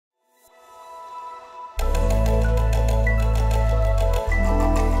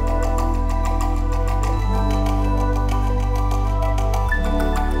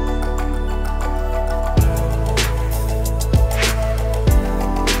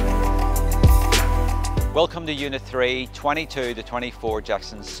Welcome to Unit 3, 22 to 24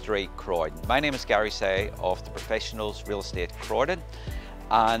 Jackson Street, Croydon. My name is Gary Say of the Professionals Real Estate Croydon,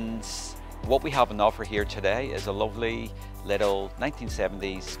 and what we have on offer here today is a lovely little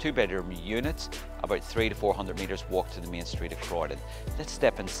 1970s two-bedroom unit, about 300 to 400 metres walk to the main street of Croydon. Let's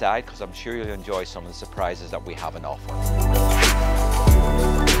step inside because I'm sure you'll enjoy some of the surprises that we have on offer.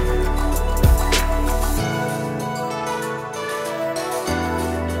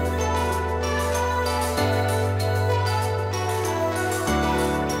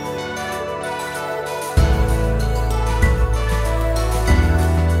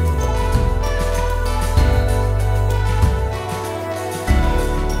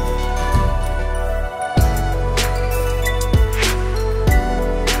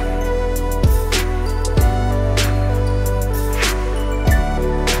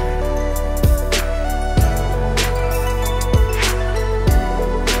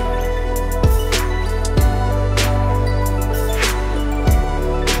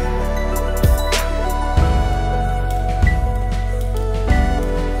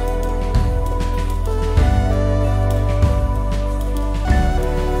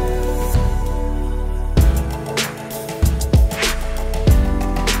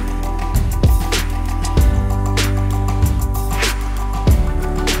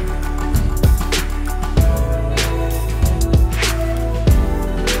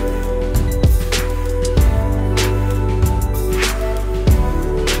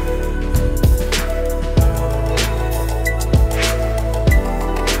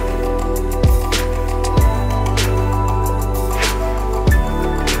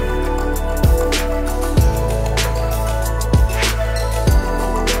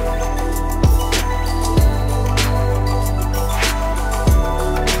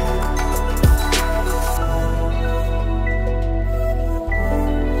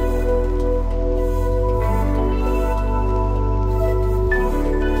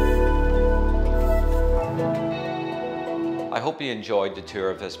 I hope you enjoyed the tour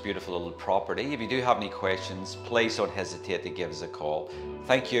of this beautiful little property. If you do have any questions, please don't hesitate to give us a call.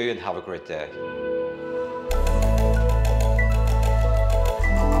 Thank you and have a great day.